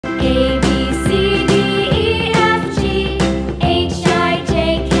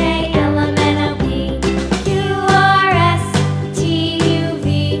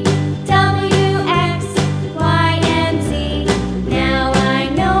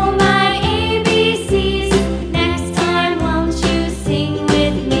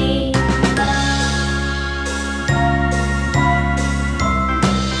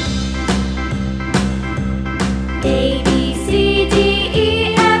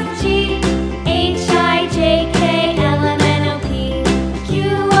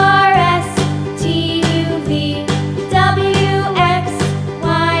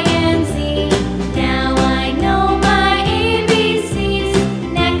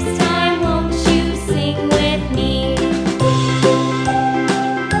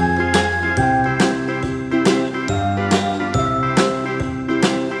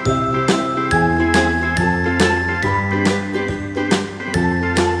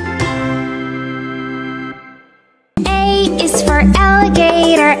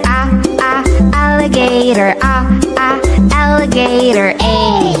alligator, alligator, alligator. A,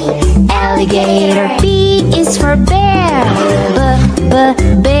 alligator. B is for bear,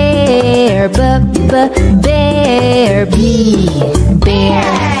 bear, bear. B, bear.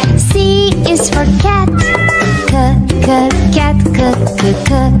 C is for cat, cat,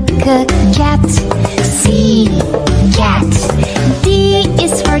 cat. C, cat. D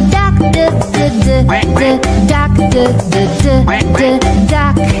is for duck, duck,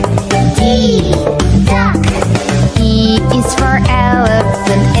 duck. D, duck. E is for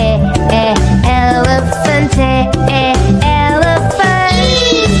elephant, elephant, elephant. E,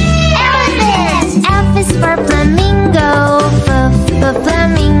 elephant. F is for flamingo,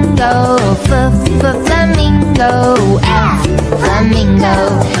 flamingo, flamingo. F, flamingo.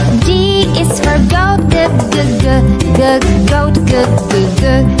 G is for goat, goat,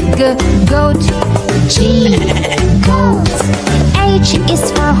 goat. G, goat. H is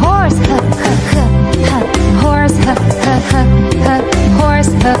for horse, horse,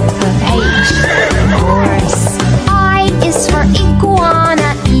 horse. H, horse. I is for iguana,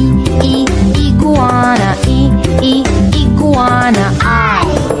 iguana, iguana. I,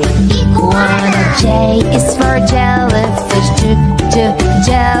 iguana. J is for jellyfish,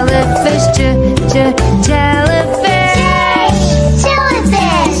 jellyfish, jellyfish.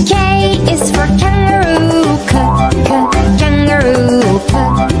 Jellyfish. K is for kangaroo, kangaroo,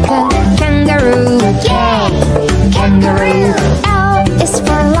 kangaroo. K, kangaroo. L is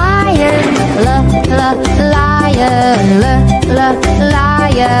for lion, lion,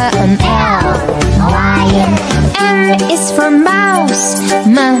 lion. L, lion. M is for mouse,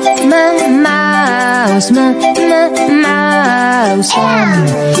 mouse, mouse. M,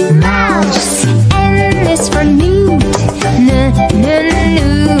 mouse. N is for newt, newt.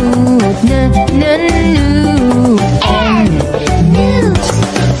 N, newt.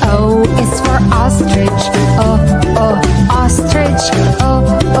 O is for ostrich, ostrich,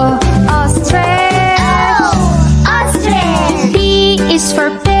 ostrich. Ostrich. P is for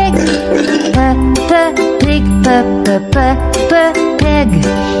pig, pig, pig.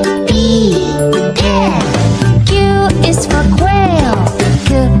 P, pig. Q is for quail,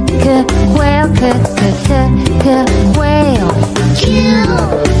 quail, quail. Q,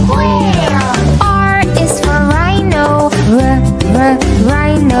 quail. R is for rhino,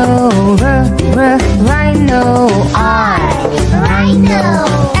 rhino, rhino. R, rhino.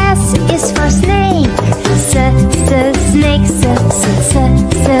 S is for snake, snake,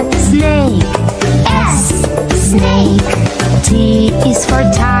 snake. S, snake. T is for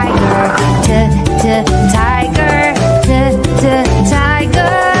tiger, tiger, tiger.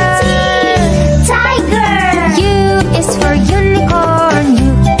 Tiger. U is for unicorn,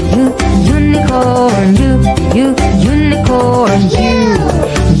 unicorn, unicorn.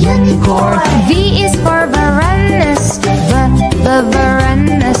 Unicorn. V is for varanus,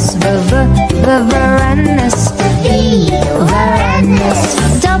 varanus, varanus. V, varanus.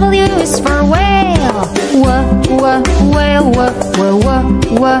 W is for whale, whale,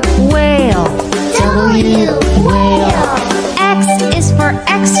 whale. W, whale. X is for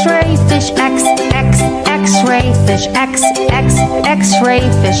X-ray fish, X-ray fish, X-ray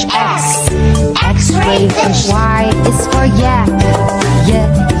fish, X-ray fish. Y is for yak, yak.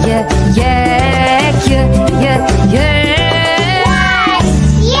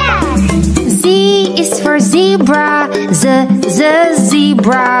 Z is for zebra,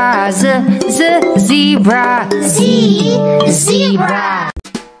 zebra, zebra. Z, zebra.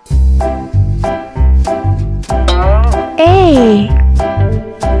 A,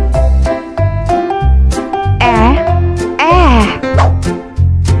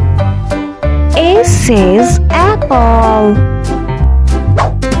 A says apple.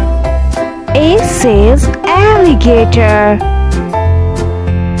 A says alligator.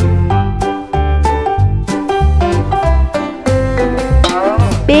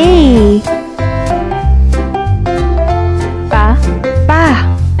 B, ba.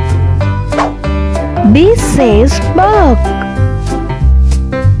 B says bug.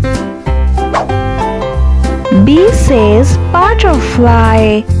 B says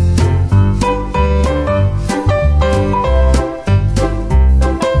butterfly.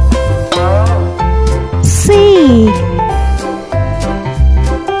 C,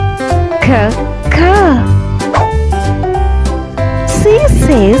 C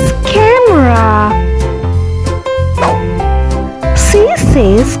says camera. C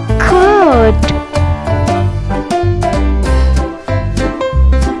says coat.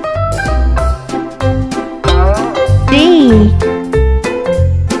 D,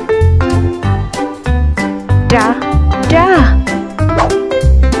 da.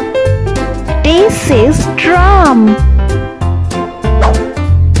 says drum.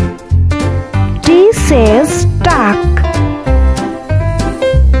 D says duck.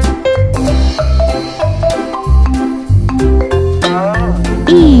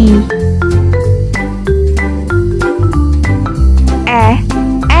 E.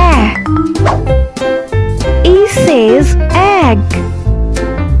 E says egg.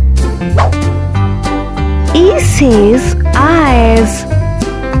 E says eyes.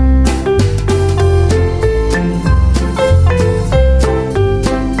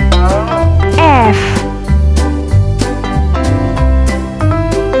 F.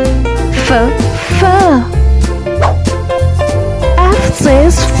 F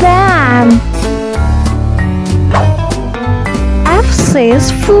says fan. F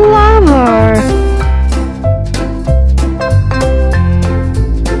says flower.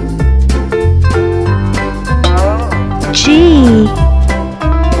 G.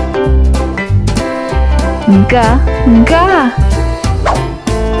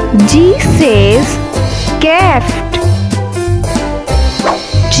 G says gift.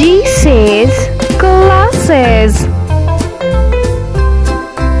 G says glasses.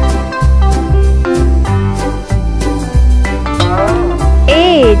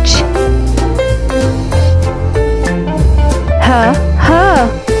 H.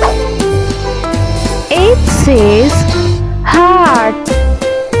 H says heart.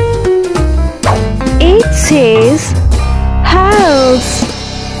 H says house.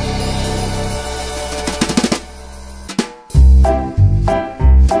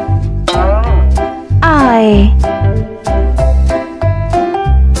 I.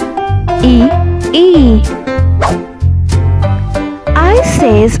 E. I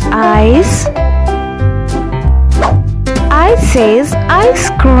says ice. I says ice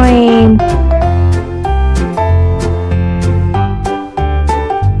cream.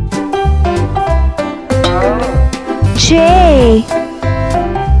 J.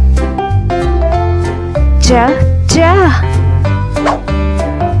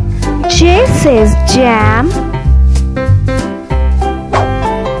 J says jam.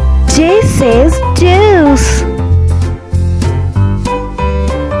 J says juice.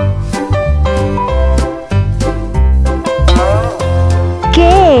 K.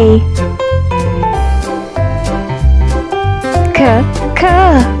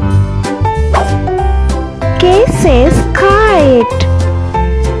 K says kite.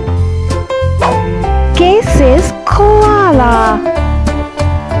 K says koala.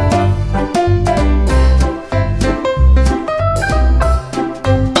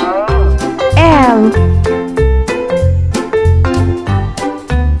 L.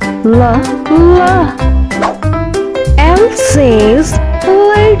 L says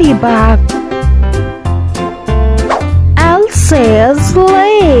ladybug. L says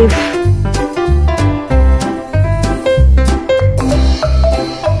leaf.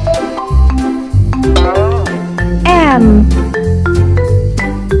 M.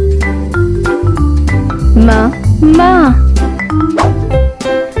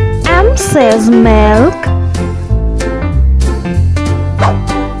 M says milk.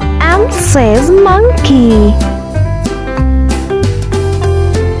 M says monkey.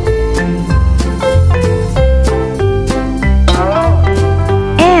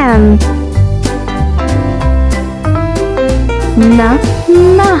 N.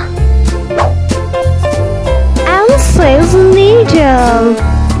 M says needle.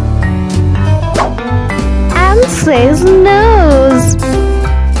 M says nose.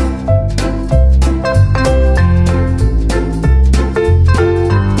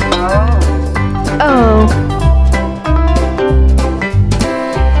 O.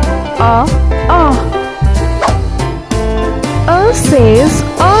 O says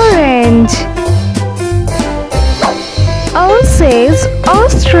orange. O says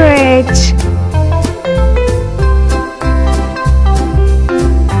ostrich.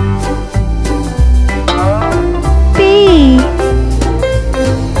 P.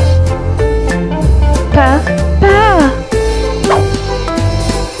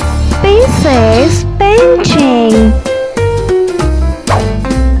 P says painting.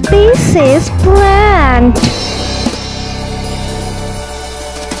 P says plant.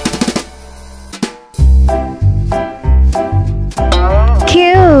 Q.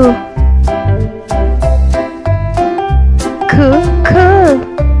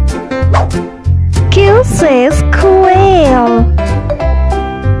 Q says quail.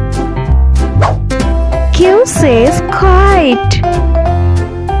 Q says kite.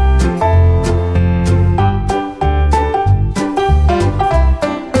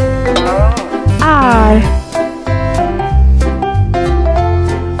 R.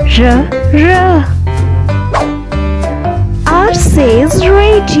 R says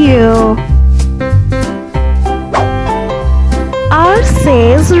radio. R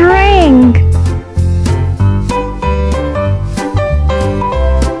says ring.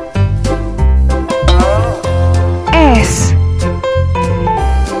 S.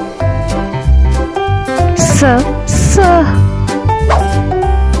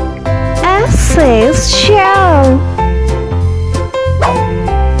 S says shell.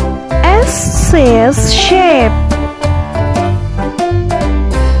 S says shape.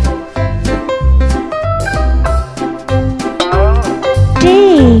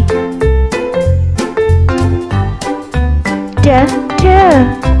 D.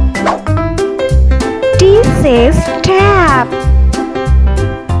 D says tap.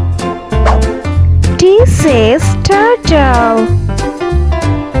 D says turtle.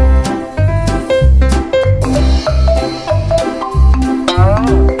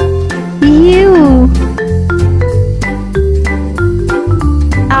 U.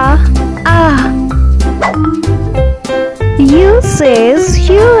 U says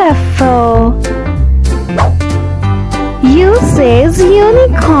UFO. U says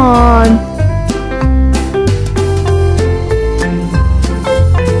unicorn.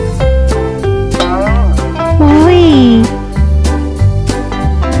 V.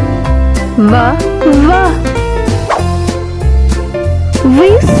 V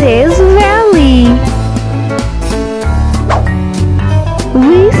says valley. V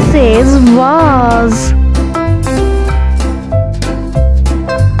says vase.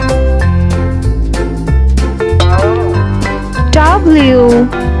 W.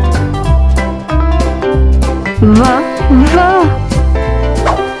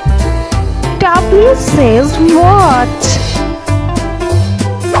 W says what?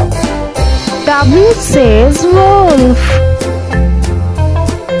 W says wolf.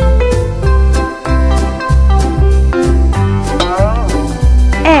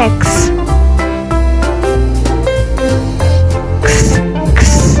 X.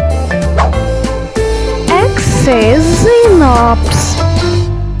 X says xenops.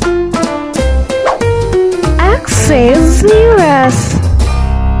 X says xerus.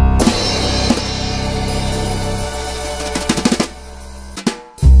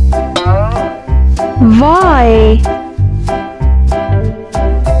 Y.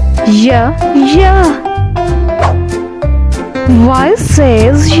 Y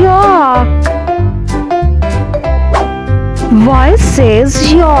says york. Y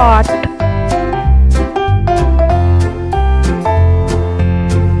says yacht.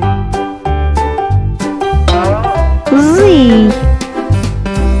 Z.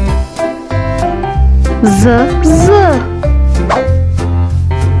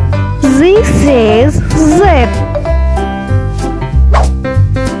 Z says zip.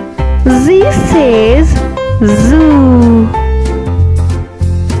 Z says zoo.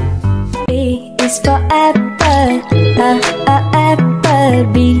 A is for apple, apple.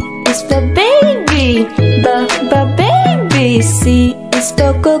 B is for baby, baby. C is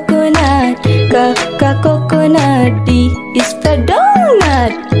for coconut, coconut. D is for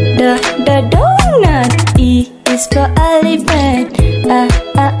donut, donut. E is for elephant,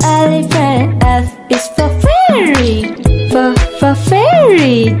 elephant. F is for fairy,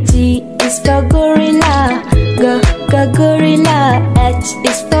 fairy. G is for gorilla, gorilla. H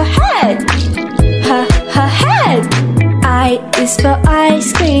is for head, head. I is for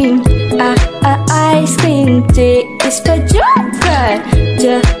ice cream, ice cream. J is for joker,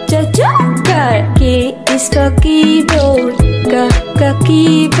 joker. K is for keyboard,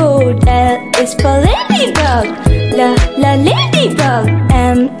 keyboard. L is for ladybug, ladybug.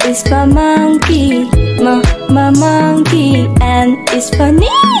 M is for monkey, monkey. N is for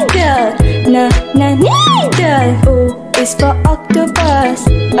needle, needle. O is for octopus,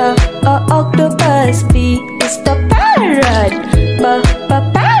 octopus. P is for parrot,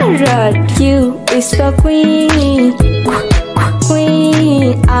 parrot. Q is for queen,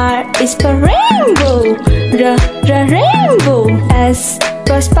 queen. R is for rainbow, rainbow. S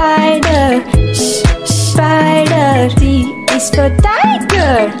for spider, spider. T is for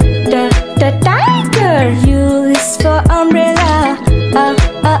tiger, the tiger. U is for umbrella,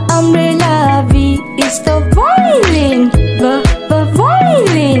 umbrella. V is for violin,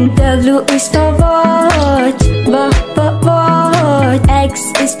 violin. W is for watch, watch.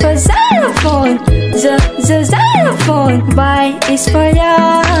 X is for xylophone, xylophone. Y is for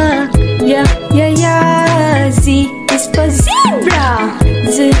yak, Z is for zebra,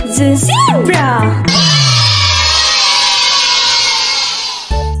 zebra.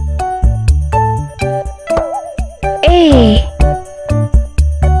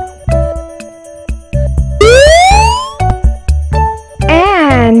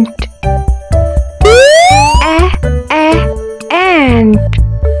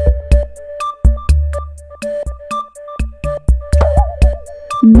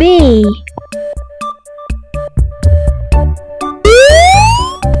 B.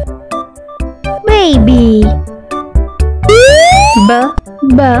 Baby.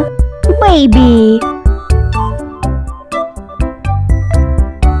 Baby.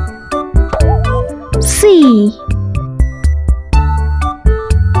 C.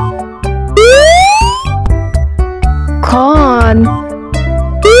 Corn.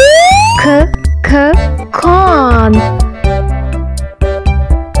 Corn.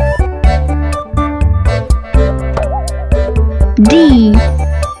 D.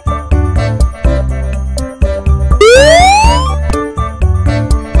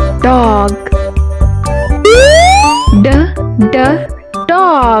 Dog.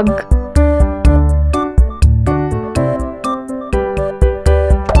 Dog.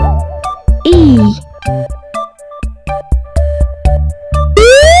 E.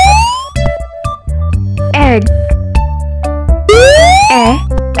 Egg.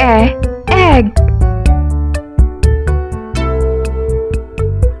 Egg.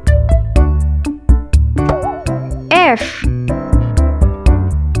 F.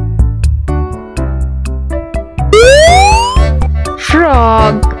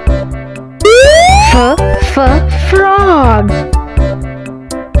 Frog. Frog.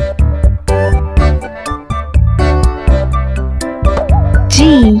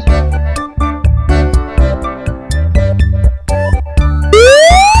 G.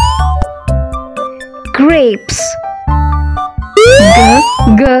 Grapes.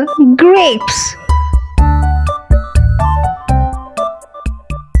 Grapes.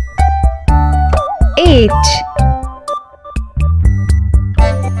 H.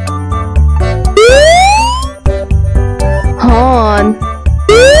 Horn.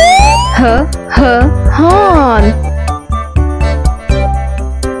 Horn.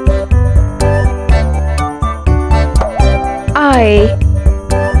 I.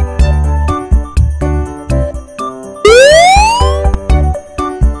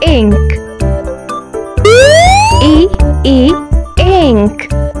 Ink. Ink.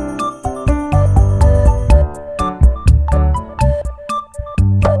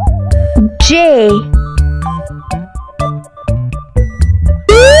 J.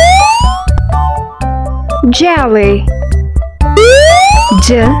 Jelly.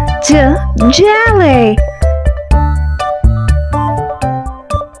 Jelly.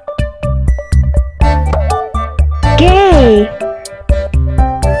 Gay.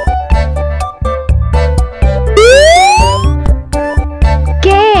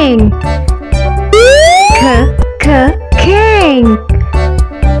 King. King.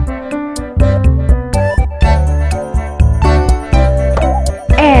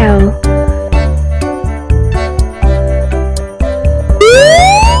 L.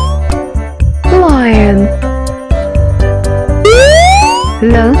 Lion.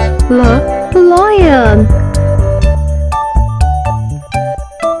 Lion.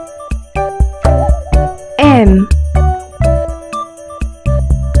 M.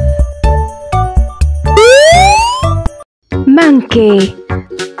 Monkey.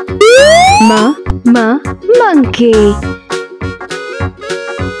 Monkey.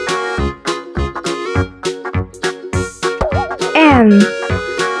 N.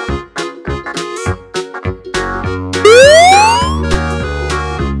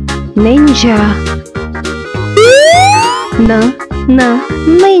 Ninja.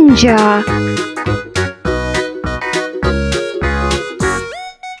 Ninja.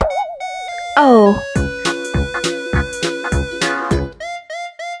 O.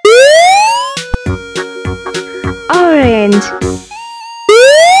 Orange.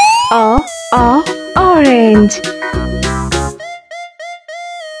 Orange.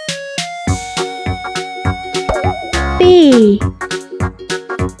 P.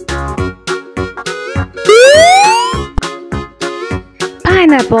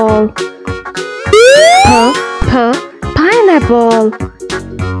 Pineapple. Pineapple.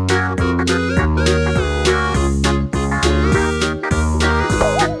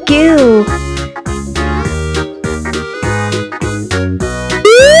 Q.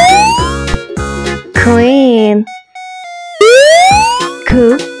 Queen.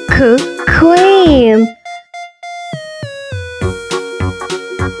 Queen.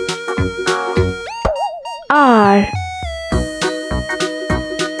 R.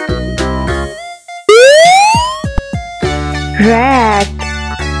 Rat.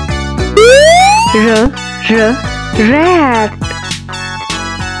 Rat.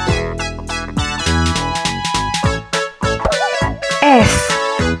 S.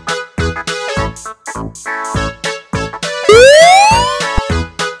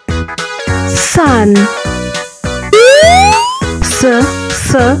 Sun.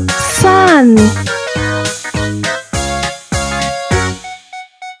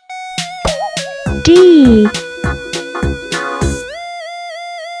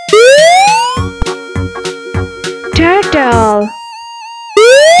 turtle.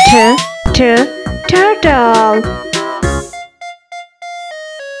 Turtle.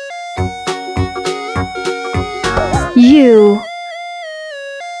 U.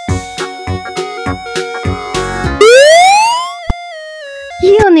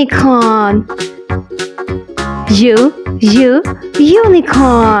 Unicorn.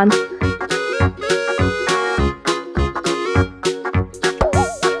 Unicorn.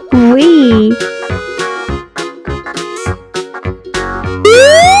 V.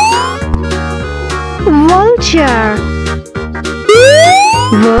 Vulture.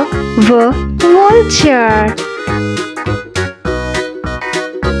 Vulture.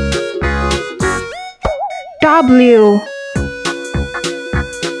 W.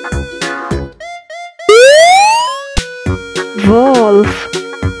 Wolf.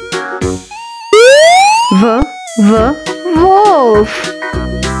 Wolf.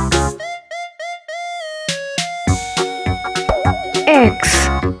 X.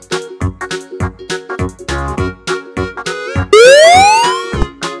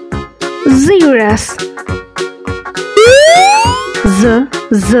 Xerus.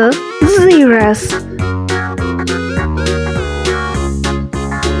 Xerus.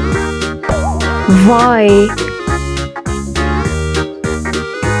 Y.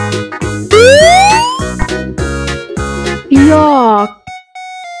 York.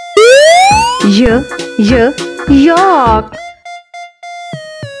 York.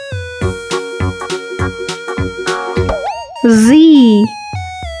 Z.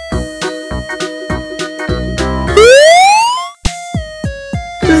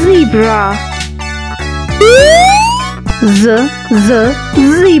 Zebra.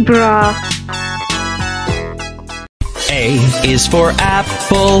 Zebra. A is for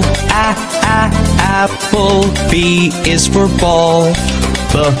apple, apple. B is for ball,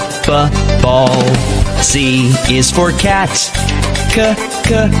 ball. C is for cat,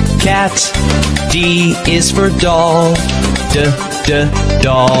 cat. D is for doll,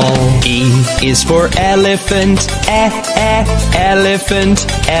 doll. E is for elephant, elephant.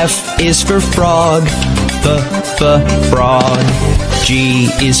 F is for frog, frog. G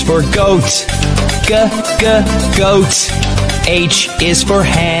is for goat, goat. H is for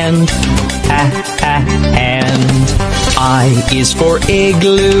hand, hand. I is for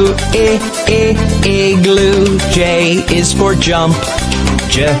igloo, igloo. J is for jump,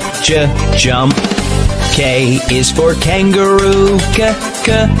 jump. K is for kangaroo,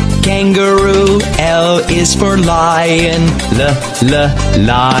 kangaroo. L is for lion,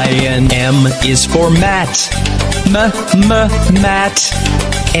 lion. M is for mat, mat.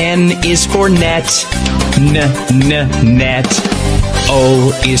 N is for net, net.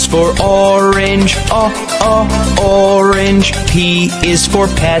 O is for orange, orange. P is for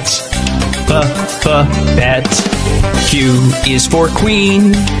pet, pet. Q is for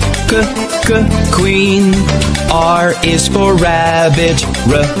queen, queen. R is for rabbit,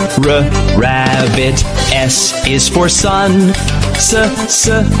 rabbit. S is for sun,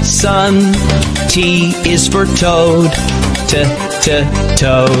 sun. T is for toad,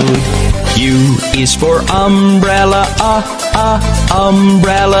 toad. U is for umbrella,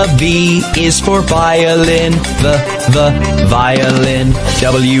 umbrella. V is for violin, the violin.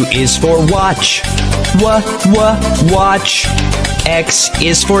 W is for watch, watch. X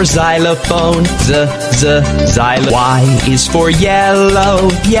is for xylophone, xylophone. Y is for yellow,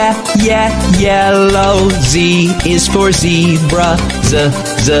 yellow. Z is for zebra,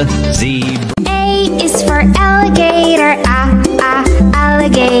 zebra. A is for alligator,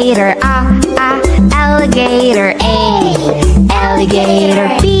 alligator, alligator. A, alligator.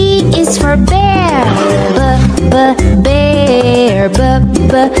 B is for bear, bear,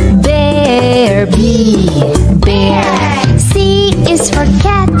 bear. B, bear. C is for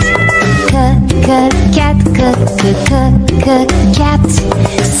cat, cat.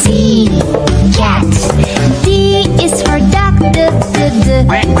 C, cat. D is for duck,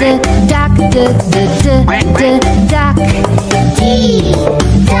 duck. D,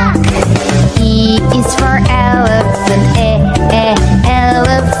 duck. E is for elephant,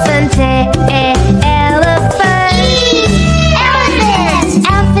 elephant. Elephant. Elephant.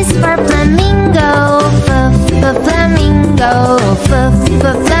 F is for flamingo, flamingo.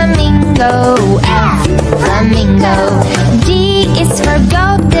 Flamingo. F, flamingo. G is for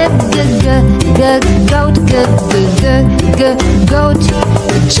goat, goat.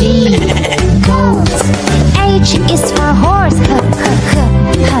 G, goat. H is for horse,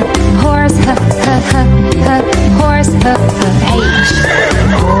 horse. H,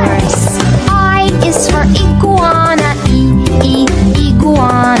 horse. I is for iguana,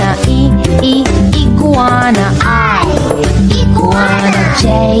 iguana. I,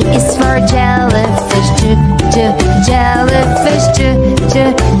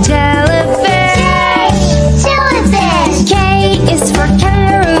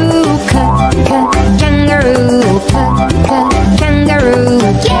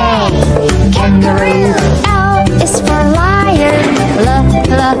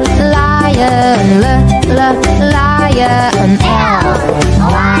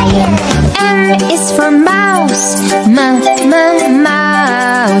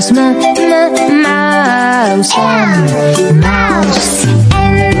 mouse, mouse. Mouse.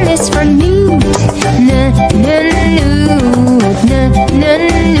 N is for newt. Newt. Newt.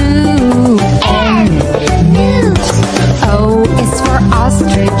 N. Newt. O is for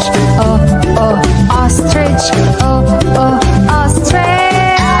ostrich. Ostrich. Ostrich.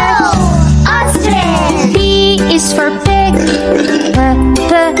 Ostrich. P is for pig. Pig.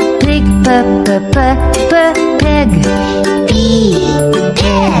 Pig. Pig.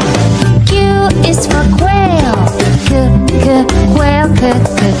 Q is for quail. Quail.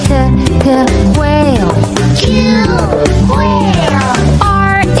 Quail. Q. Quail.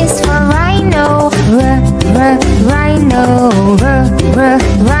 R is for rhino. Rhino.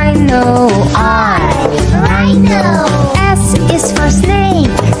 Rhino. R. Rhino. S is for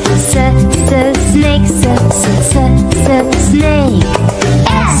snake. Snake. Snake.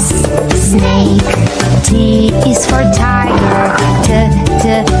 S. Snake. T is for tiger.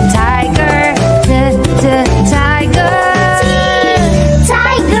 Tiger. Tiger.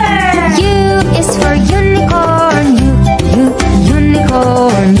 Tiger. U is for unicorn.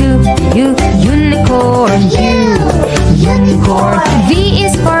 Unicorn. Unicorn. Unicorn. V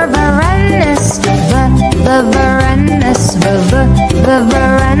is for Varanus. Varanus.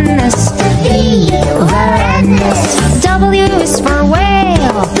 Varanus. Varanus. W is for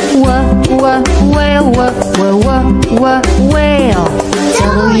whale. Whale. Whale.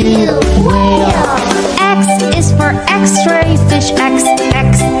 W. Whale. X is for X-ray fish.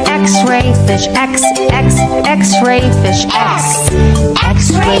 X-ray fish. X-ray fish.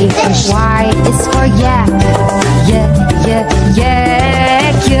 X-ray fish. Y is for yak. Yak.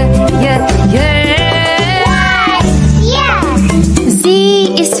 Z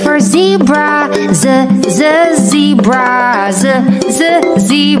is for zebra. Zebra.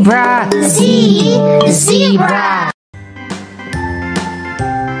 Zebra. Zebra.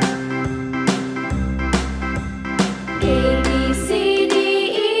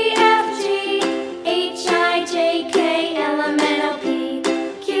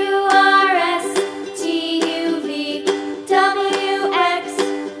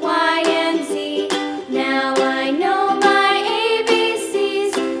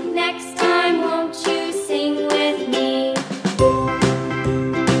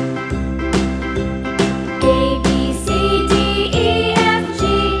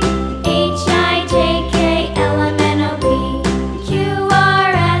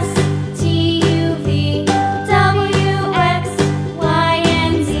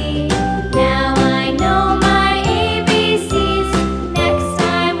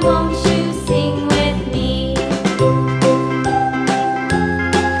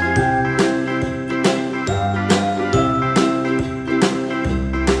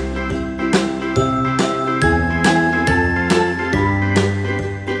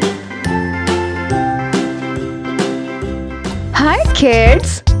 Hi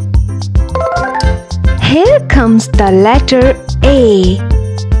kids! Here comes the letter A.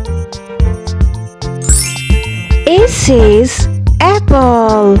 A says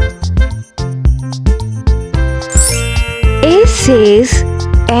apple. A says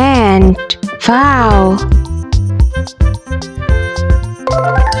ant. Wow!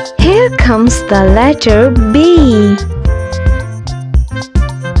 Here comes the letter B.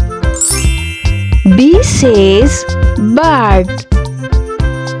 B says bird.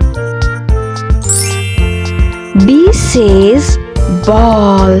 B says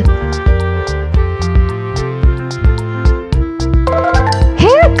ball.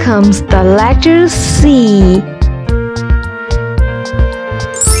 Here comes the letter C.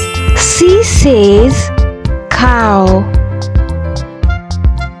 C says cow.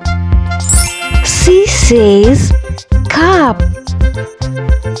 C says cup.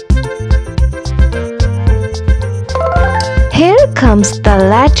 Here comes the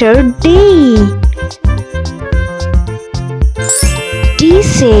letter D. D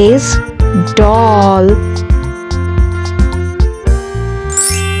says doll.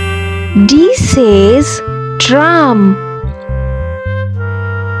 D says drum.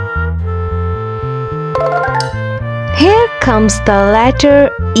 Here comes the letter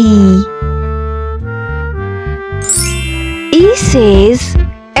E. E says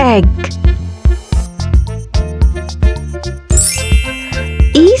egg.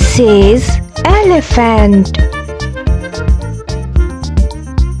 E says elephant.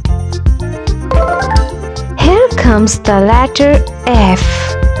 Here comes the letter F.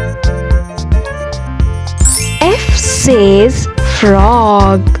 F says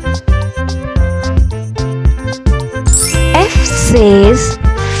frog. F says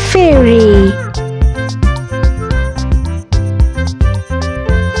fairy.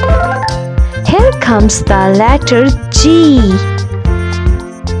 comes the letter G.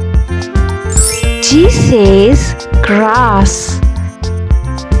 G says grass.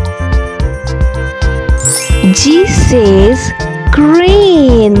 G says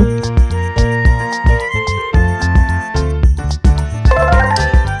green.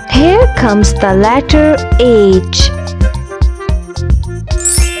 Here comes the letter H.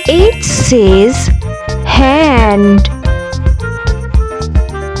 H says hand.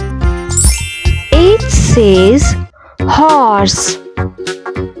 H says horse.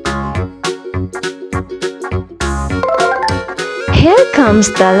 Here comes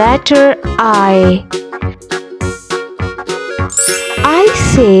the letter I. I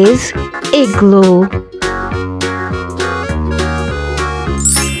says igloo.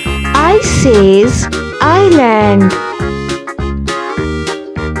 I says island.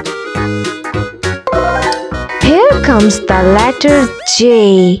 Here comes the letter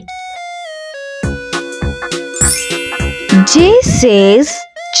J. J says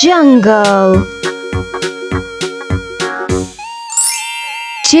jungle.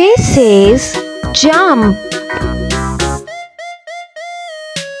 J says jump.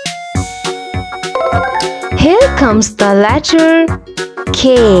 Here comes the letter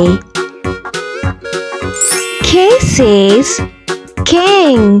K. K says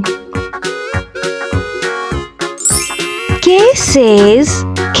king. K says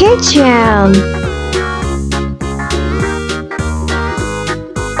kitchen.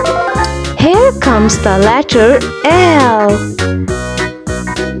 Here comes the letter L.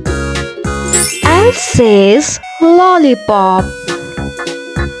 L says lollipop.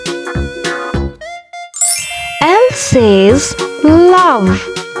 L says love.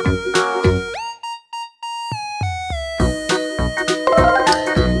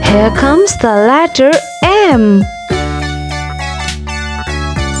 Here comes the letter M.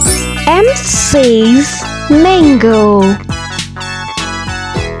 M says mango.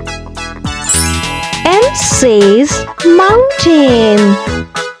 M says mountain.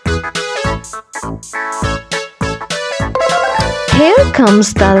 Here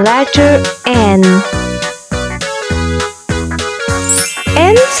comes the letter N.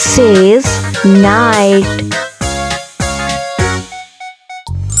 N says night.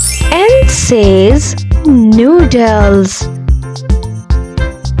 N says noodles.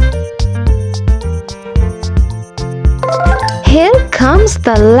 Here comes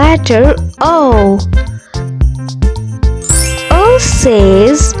the letter O. O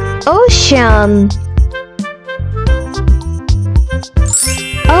says ocean.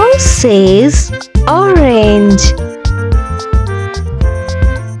 O says orange.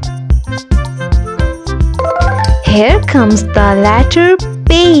 Here comes the letter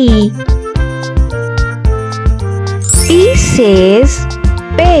P. P says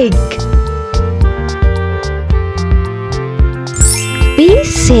pig. P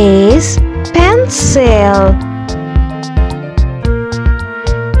says pencil.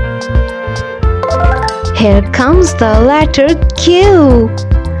 Here comes the letter Q.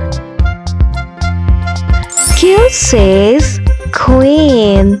 Q says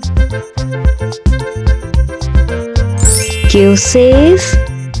queen. Q says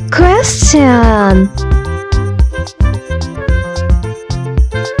question.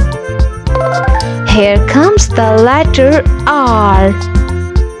 Here comes the letter R.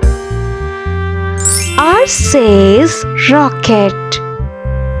 R says rocket.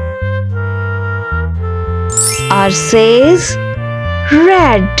 R says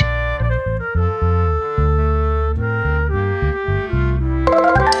red.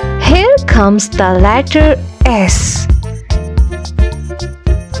 Here comes the letter S.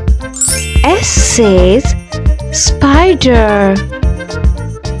 S says spider.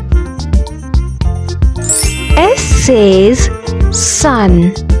 S says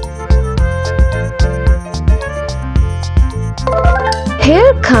sun.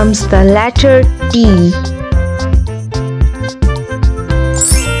 Here comes the letter T.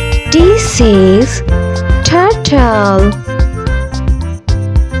 T says turtle.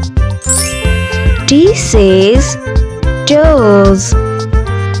 T says toes.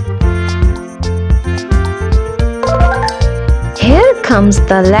 Here comes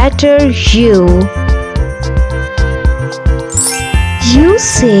the letter U. U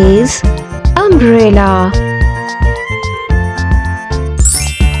says umbrella.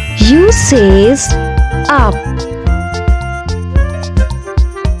 U says up.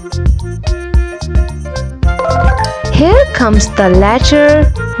 Here comes the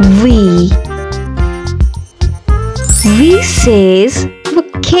letter V. V says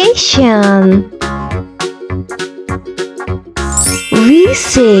vacation. V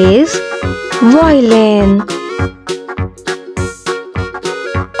says Violin.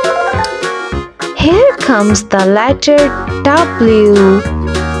 Here comes the letter W.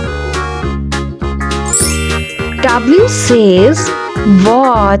 W says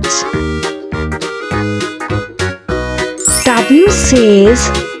watch. W says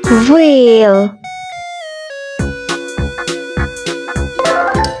whale.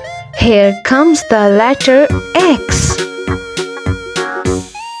 Here comes the letter X.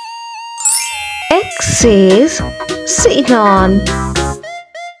 X says xenon.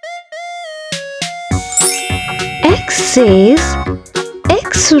 X says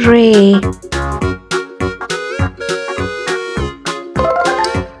X-ray.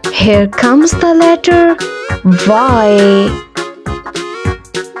 Here comes the letter Y.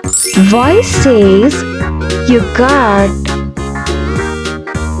 Y says yogurt.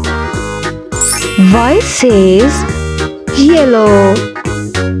 Y says yellow.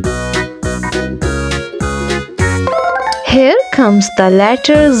 Here comes the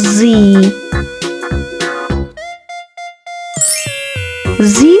letter Z.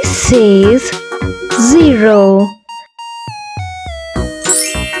 Z says zero.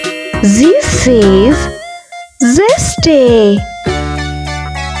 Z says zesty.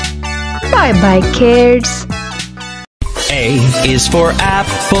 Bye bye, kids. A is for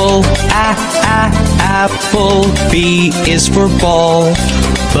apple, apple. B is for ball,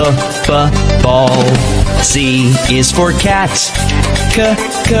 ball. C is for cat,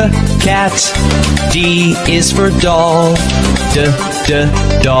 cat. D is for doll,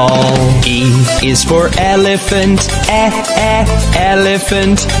 doll. E is for elephant,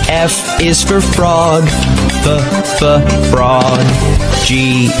 elephant. F is for frog, frog.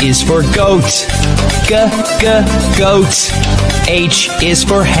 G is for goat, goat. H is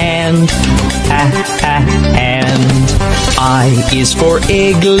for hand, hand. I is for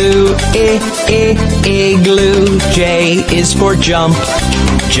igloo, igloo. J is for jump,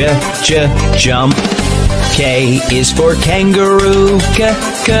 jump. K is for kangaroo,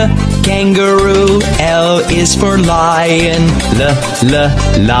 kangaroo. L is for lion,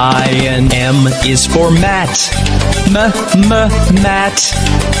 lion. M is for mat, mat.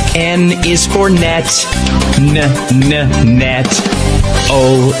 N is for net, net.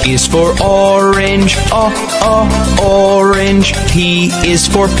 O is for orange, orange. P is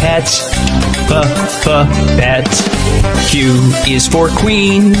for pet, pet. Q is for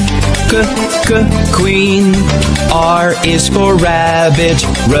queen, queen. R is for rabbit,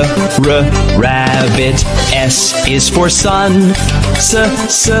 rabbit. S is for sun,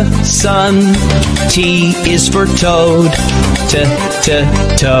 sun. T is for toad,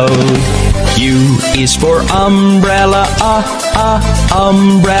 toad. U is for umbrella,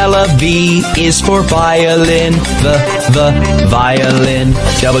 umbrella. V is for violin, the violin.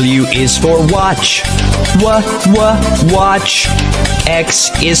 W is for watch, watch. X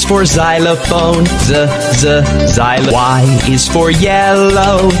is for xylophone, xylophone. Y is for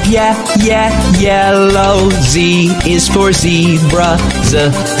yellow, yellow. Z is for zebra,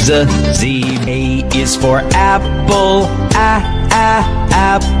 zebra. A is for apple,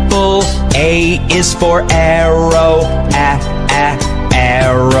 apple. A is for arrow,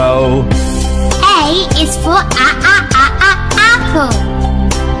 arrow. A is for apple.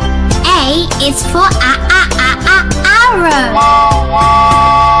 A is for arrow.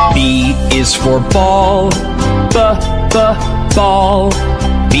 B is for ball, ball.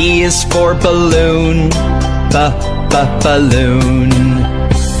 B is for balloon, balloon.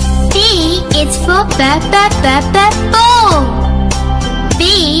 B is for ball. B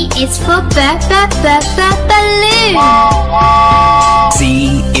is for balloon. C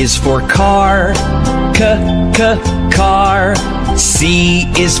is for car, car. C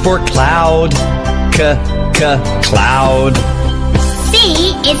is for cloud, cloud. C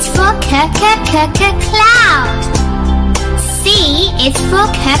is for cloud. C is for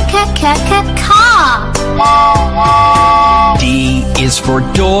car. D is for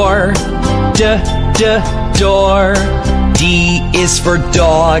door, door. D is for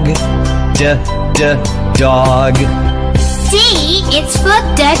dog, dog. D is for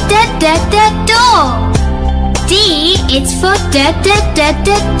dog. D is for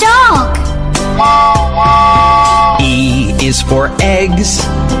dog. E is for eggs,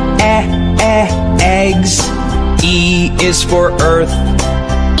 eggs. E is for earth,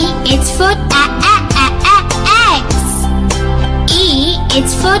 E is for eggs. E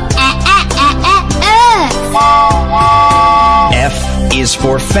is for earth. F is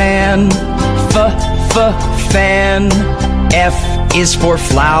for fan, fan. F is for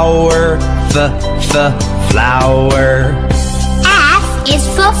flower, flower. F is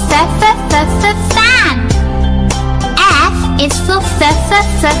for fan. F is for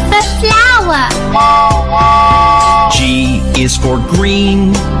flower. G is for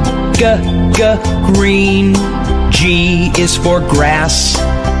green, green. G is for grass,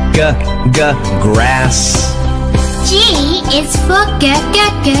 grass. G is for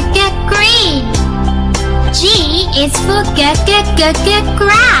green. G is for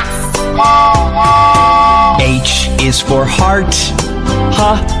grass. H is for heart,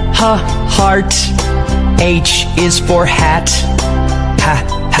 heart. H is for hat, hat.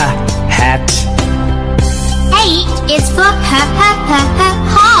 H is for heart.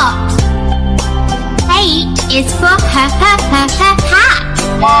 H is for hat.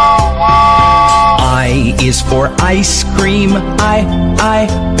 I is for ice cream,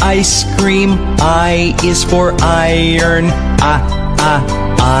 ice cream. I is for iron,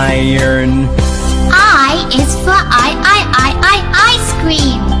 iron. I is for ice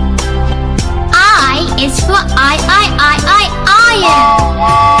cream. I is for iron.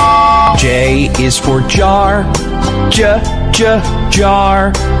 J is for jar,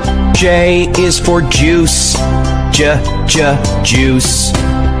 jar. J is for juice, juice.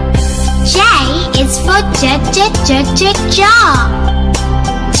 J is for jar.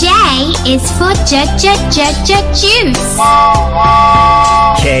 J is for juice.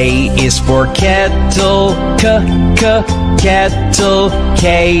 K is for kettle, kettle.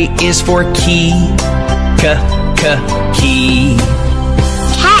 K is for key, key.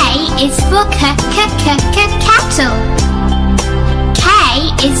 K is for kettle. K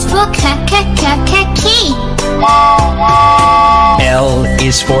is for key. L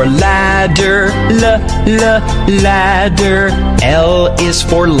is for ladder, ladder. L is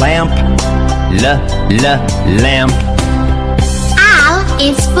for lamp, lamp. L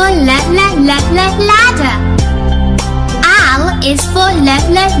is for ladder. L is for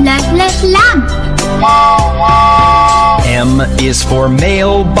lamp. M is for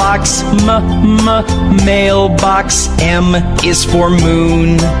mailbox, mailbox. M is for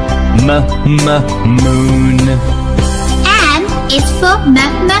moon, moon. M is for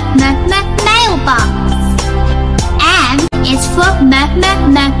mailbox. M is for moon.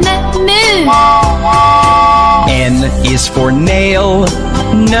 N is for nail,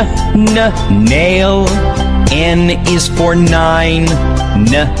 nail. N is for nine,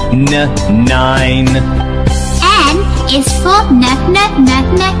 nine. N is for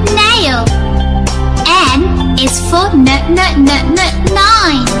nail. N is for nine.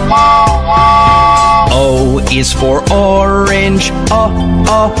 O is for orange,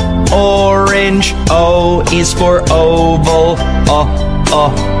 orange. O is for oval,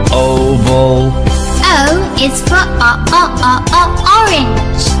 oval. O is for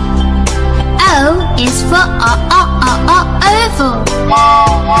orange. O is for oval.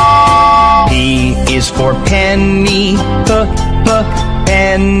 P is for penny,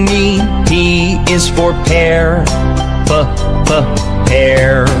 penny. P is for pear,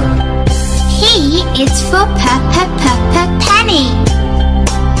 pear. P is for penny.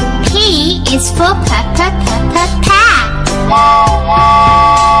 P is for pear.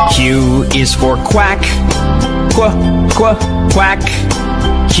 Q is for quack, quack.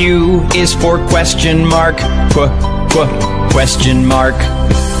 Q is for question mark, question mark.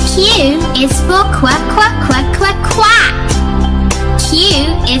 Q is for quack. Q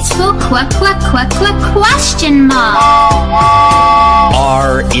is for question mark.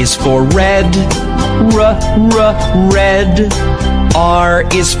 R is for red, red. R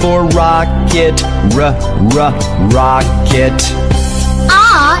is for rocket, rocket.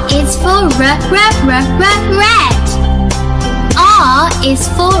 R is for red. R is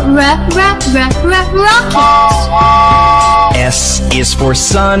for rocket. S is for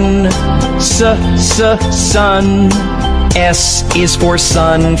sun, sun. S is for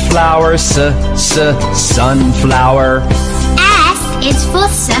sunflower, sunflower. S is for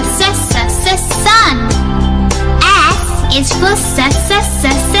sun. S is for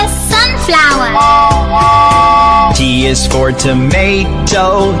sunflower. T is for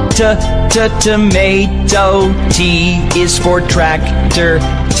tomato, tomato. T is for tractor,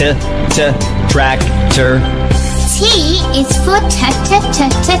 tractor. T is for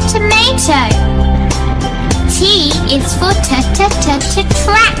tomato. T is for tractor.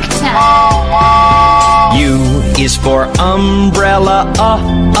 U is for umbrella,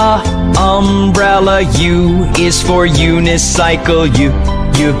 umbrella. U is for unicycle,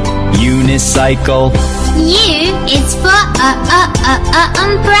 unicycle. U is for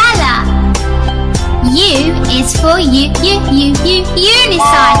umbrella. U is for unicycle.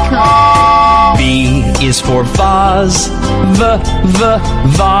 V is for vase,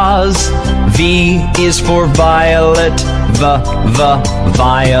 vase. V is for violet,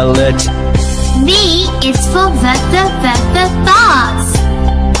 violet. V is for vase.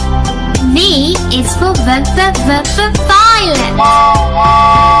 V is for violet.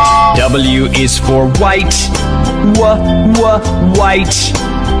 W is for white, white.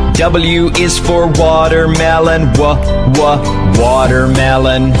 W is for watermelon,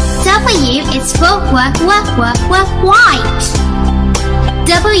 watermelon. W is for white.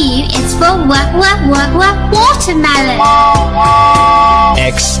 W is for watermelon.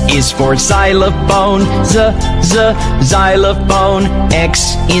 X is for xylophone, xylophone.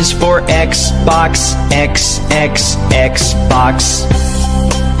 X is for Xbox, Xbox.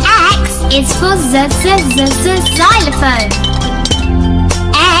 X is for xylophone.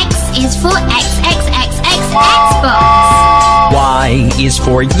 X is for Xbox. Y is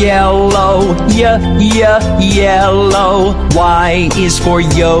for yellow, yellow. Y is for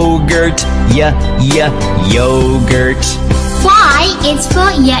yogurt, yogurt. Y is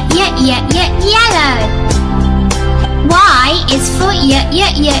for yellow. Y is for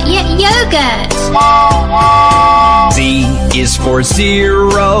yogurt. Z is for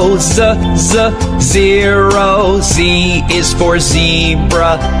zero, zero. Z is for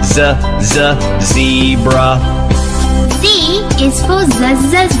zebra, zebra. Z is for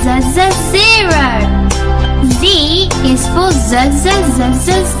zero. Z is for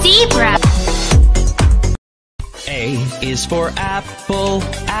zebra. A is for apple,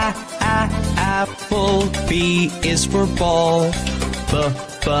 apple. B is for ball,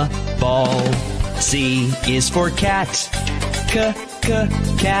 ball. C is for cat,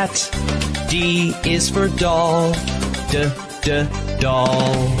 cat. D is for doll,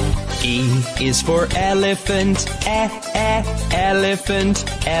 doll. E is for elephant, elephant.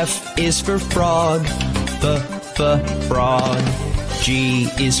 F is for frog, frog. G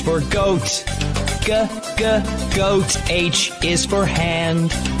is for goat, goat. H is for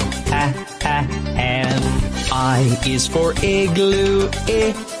hand, hand. I is for igloo,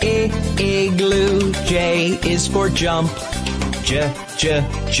 igloo. J is for jump,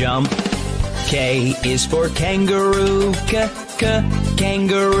 jump. K is for kangaroo,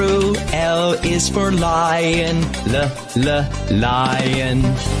 kangaroo. L is for lion, lion.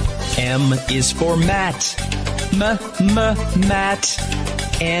 M is for mat, mat.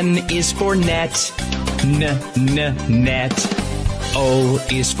 N is for net, net. O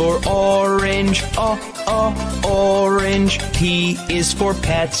is for orange, orange. P is for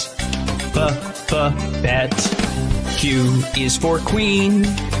pet, pet. Q is for queen,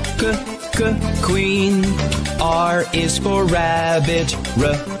 queen. R is for rabbit,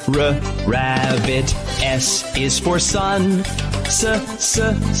 rabbit. S is for sun,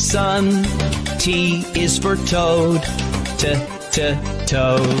 sun. T is for toad,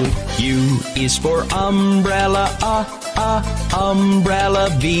 toad. U is for umbrella, umbrella.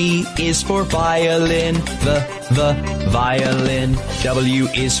 V is for violin, violin. W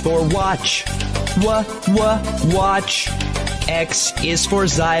is for watch, watch. X is for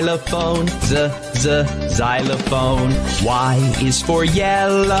xylophone, xylophone. Y is for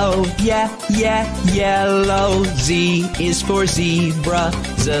yellow, yellow. Z is for zebra,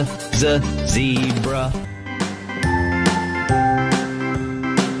 zebra.